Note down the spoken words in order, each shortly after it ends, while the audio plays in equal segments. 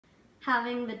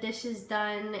Having the dishes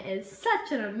done is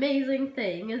such an amazing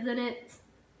thing, isn't it?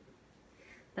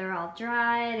 They're all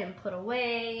dried and put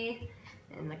away,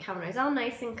 and the counter's all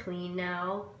nice and clean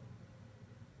now.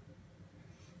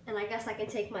 And I guess I can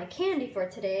take my candy for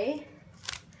today.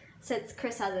 Since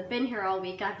Chris hasn't been here all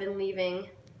week, I've been leaving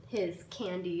his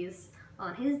candies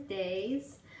on his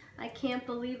days. I can't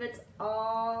believe it's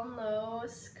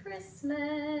almost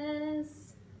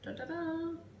Christmas. Da, da,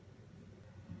 da.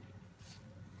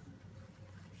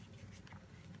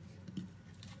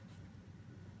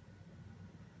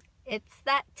 It's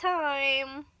that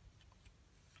time.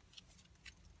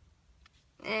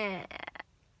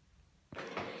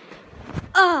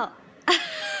 Oh,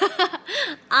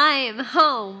 I am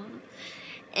home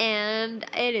and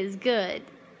it is good.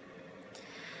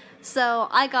 So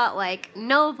I got like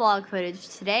no vlog footage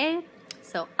today,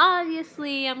 so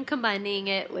obviously I'm combining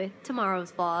it with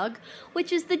tomorrow's vlog,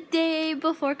 which is the day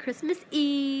before Christmas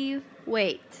Eve.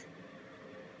 Wait,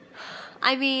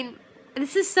 I mean,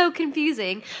 this is so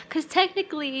confusing because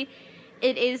technically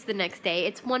it is the next day.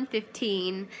 It's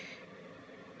 1:15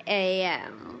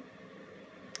 a.m.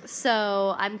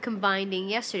 So I'm combining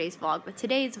yesterday's vlog with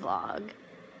today's vlog.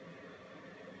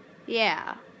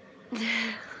 Yeah.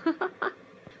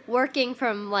 Working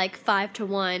from like 5 to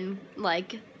 1,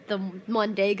 like the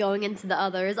one day going into the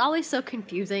other, is always so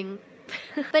confusing.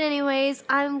 But anyways,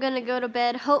 I'm gonna go to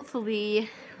bed hopefully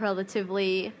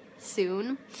relatively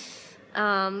soon.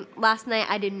 Last night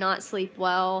I did not sleep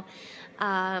well.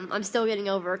 I'm still getting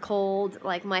over a cold,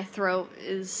 like my throat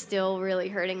is still really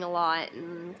hurting a lot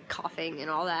and coughing and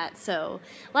all that. So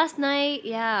last night,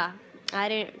 yeah, I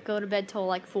didn't go to bed till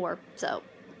like 4, so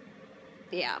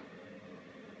yeah.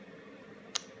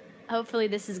 Hopefully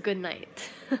this is good night.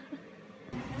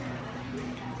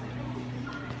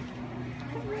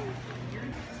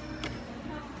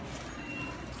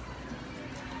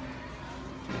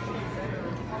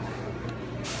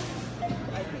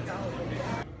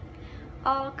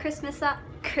 All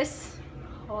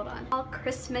all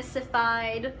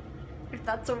Christmasified, if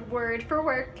that's a word for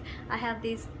work. I have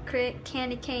these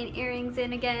candy cane earrings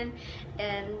in again,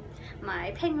 and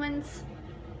my penguins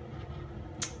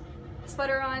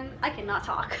sweater on. I cannot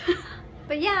talk.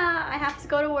 But yeah, I have to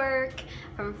go to work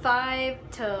from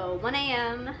 5 to 1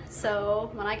 a.m.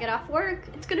 So when I get off work,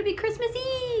 it's gonna be Christmas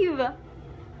Eve.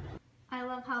 I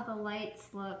love how the lights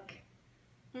look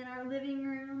in our living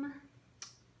room.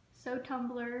 So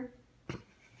Tumblr.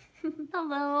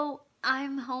 Hello,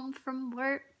 I'm home from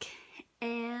work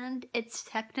and it's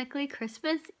technically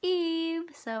Christmas Eve,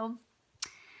 so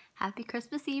happy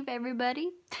Christmas Eve,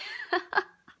 everybody.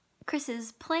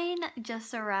 Chris's plane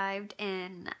just arrived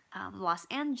in Los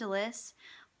Angeles,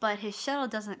 but his shuttle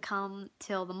doesn't come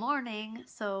till the morning,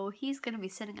 so he's gonna be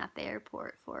sitting at the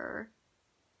airport for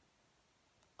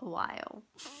a while.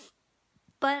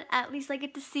 But at least I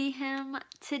get to see him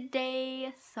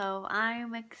today, so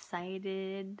I'm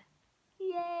excited.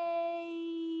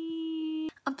 Yay!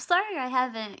 I'm sorry I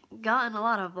haven't gotten a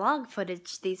lot of vlog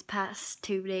footage these past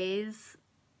 2 days.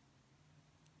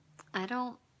 I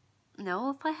don't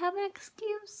know if I have an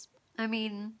excuse. I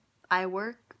mean, I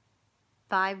work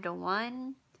 5 to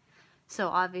 1, so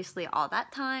obviously all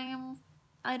that time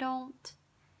I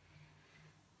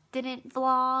didn't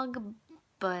vlog,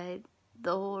 but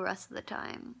the whole rest of the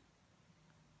time,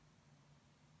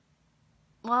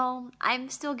 well, I'm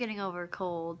still getting over a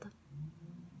cold,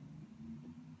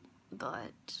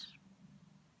 but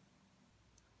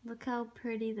look how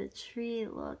pretty the tree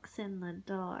looks in the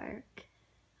dark.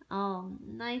 Oh,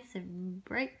 nice and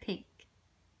bright pink.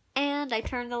 And I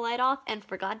turned the light off and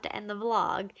forgot to end the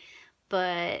vlog,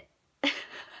 but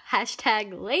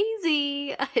hashtag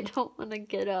lazy. I don't want to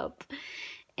get up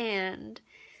and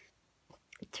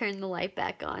turn the light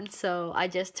back on, so I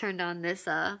just turned on this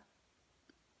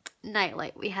night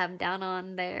light we have down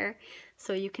on there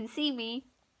so you can see me.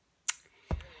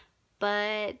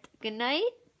 But good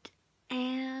night,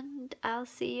 and I'll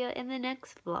see you in the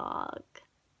next vlog,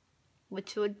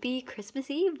 which would be Christmas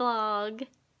Eve vlog.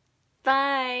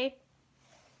 Bye!